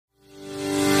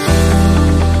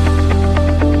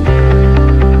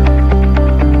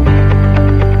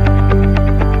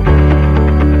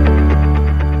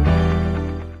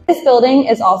this building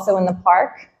is also in the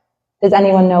park. Does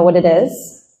anyone know what it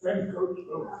is?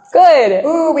 Good.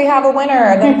 Ooh, we have a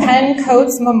winner, the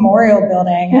Penn-Coates Memorial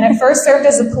Building. And it first served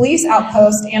as a police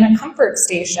outpost and a comfort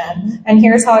station. And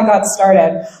here's how it got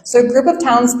started. So a group of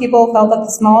townspeople felt that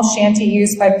the small shanty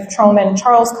used by patrolman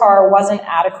Charles Carr wasn't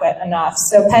adequate enough.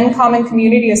 So Penn Common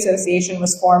Community Association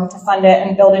was formed to fund it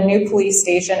and build a new police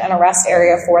station and a rest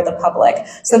area for the public.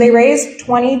 So they raised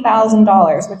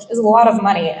 $20,000, which is a lot of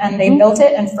money, and they built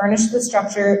it and furnished the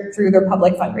structure through their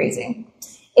public fundraising.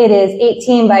 It is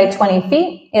 18 by 20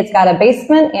 feet. It's got a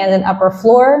basement and an upper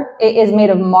floor. It is made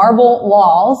of marble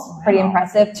walls, pretty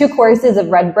impressive, 2 courses of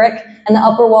red brick, and the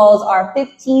upper walls are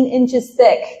 15 inches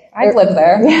thick. I've lived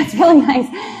there. Yeah, it's really nice.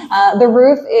 The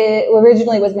roof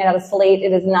originally was made out of slate.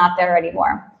 It is not there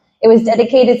anymore. It was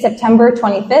dedicated September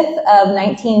 25th of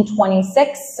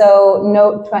 1926. So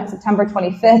note September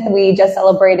 25th, we just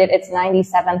celebrated its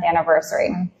 97th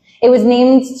anniversary. It was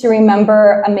named to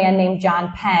remember a man named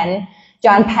John Penn.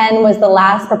 John Penn was the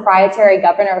last proprietary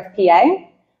governor of PA.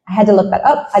 I had to look that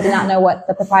up. I did not know what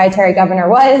the proprietary governor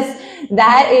was.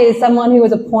 That is someone who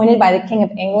was appointed by the King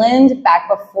of England back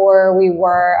before we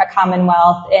were a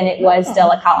commonwealth and it was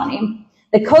still a colony.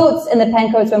 The Coates in the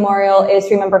Penn-Coates Memorial is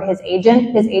to remember his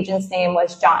agent. His agent's name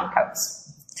was John Coates.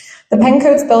 The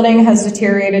Penn-Coates building has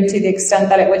deteriorated to the extent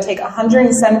that it would take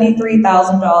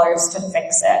 $173,000 to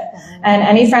fix it. And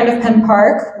any friend of Penn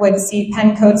Park would see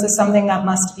Penn-Coates as something that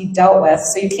must be dealt with.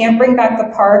 So you can't bring back the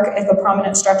park if a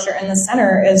prominent structure in the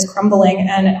center is crumbling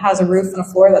and it has a roof and a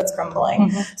floor that's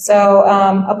crumbling. So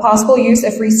a possible use,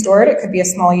 if restored, it could be a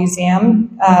small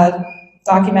museum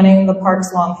documenting the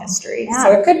park's long history. Yeah.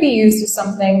 So it could be used as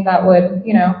something that would,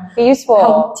 you know, be useful,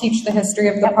 help teach the history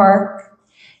of the park.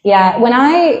 Yeah,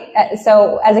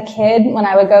 so as a kid, when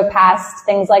I would go past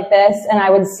things like this and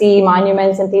I would see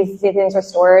monuments and see things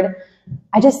restored,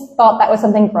 I just thought that was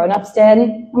something grown-ups did.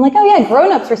 I'm like, oh yeah,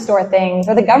 grown-ups restore things,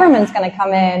 or the government's going to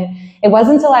come in. It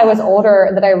wasn't until I was older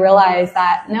that I realized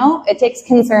that, no, it takes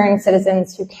concerned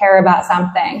citizens who care about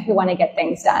something, who want to get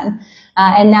things done.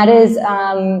 And that is,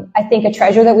 I think, a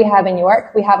treasure that we have in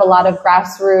York. We have a lot of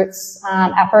grassroots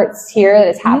efforts here that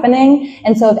is happening.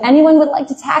 And so if anyone would like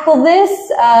to tackle this,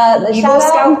 the Eagle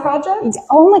Scout project?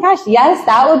 Oh my gosh, yes,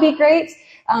 that would be great.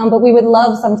 But we would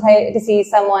love to see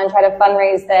someone try to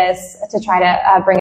fundraise this to try to bring